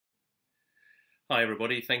Hi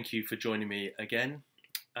everybody, thank you for joining me again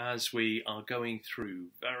as we are going through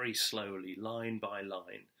very slowly, line by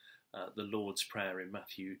line, the Lord's Prayer in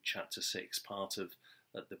Matthew chapter 6, part of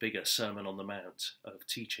the bigger Sermon on the Mount of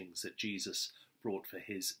teachings that Jesus brought for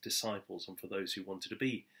his disciples and for those who wanted to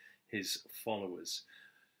be his followers.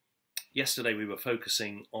 Yesterday we were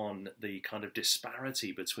focusing on the kind of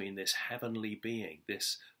disparity between this heavenly being,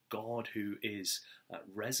 this God who is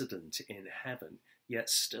resident in heaven, yet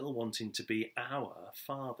still wanting to be our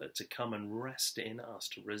Father, to come and rest in us,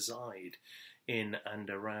 to reside in and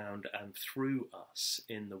around and through us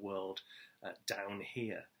in the world down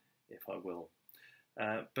here, if I will.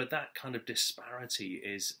 But that kind of disparity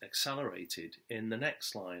is accelerated in the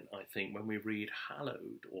next line, I think, when we read,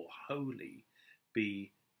 "Hallowed" or "Holy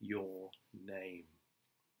be your name."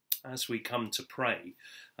 As we come to pray,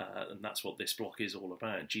 and that's what this block is all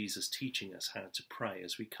about, Jesus teaching us how to pray.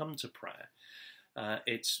 As we come to prayer,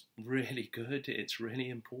 it's really good, it's really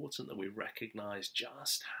important that we recognize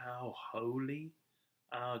just how holy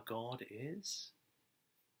our God is,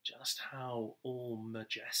 just how all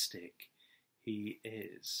majestic he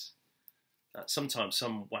is. Sometimes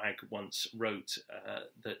some wag once wrote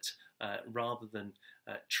that rather than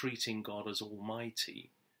treating God as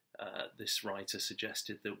almighty, this writer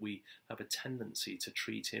suggested that we have a tendency to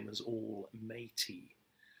treat him as all matey.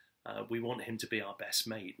 We want him to be our best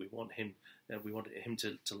mate. We want him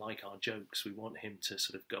to like our jokes. We want him to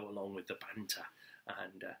sort of go along with the banter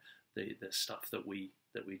and the stuff that we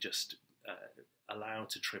just allow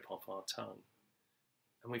to trip off our tongue.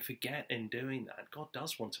 And we forget in doing that, God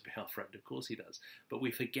does want to be our friend, of course he does, but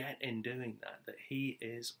we forget in doing that he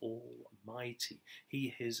is almighty.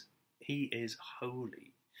 He is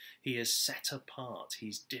holy. He is set apart.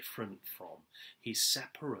 He's different from, he's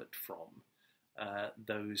separate from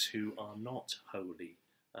those who are not holy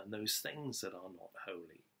and those things that are not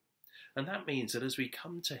holy. And that means that as we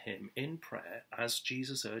come to him in prayer, as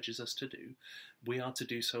Jesus urges us to do, we are to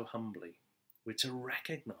do so humbly. We're to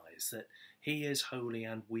recognize that he is holy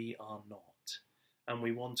and we are not. And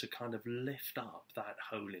we want to kind of lift up that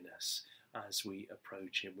holiness as we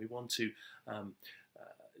approach him. We want to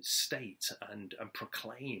state and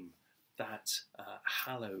proclaim that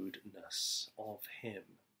hallowedness of him.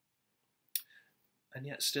 And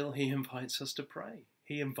yet still he invites us to pray.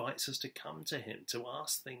 He invites us to come to him, to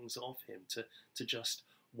ask things of him, to just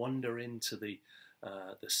wander into the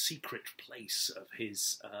secret place of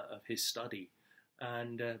his study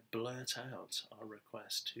and blurt out our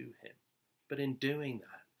request to him. But in doing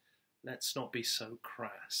that, let's not be so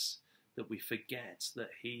crass that we forget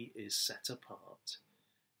that he is set apart.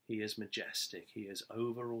 He is majestic, he is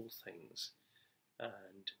over all things,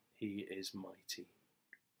 and he is mighty.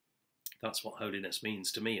 That's what holiness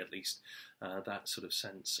means, to me at least, that sort of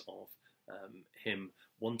sense of him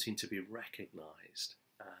wanting to be recognised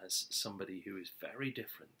as somebody who is very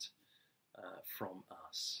different from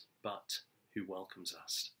us, but who welcomes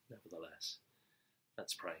us nevertheless.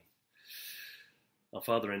 Let's pray. Our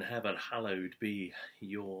Father in heaven, hallowed be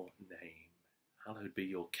your name. Hallowed be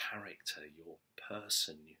your character, your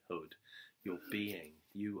personhood, your being.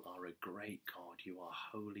 You are a great God. You are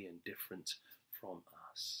holy and different from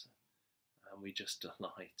us. And we just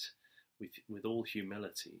delight, with all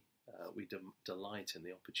humility, we delight in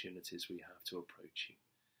the opportunities we have to approach you.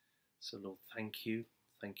 So Lord, thank you.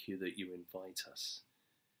 Thank you that you invite us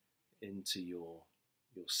into your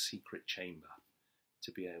secret chamber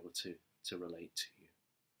to be able to relate to you.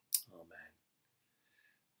 Amen.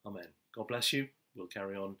 Amen. God bless you. We'll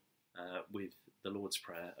carry on with the Lord's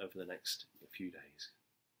Prayer over the next few days.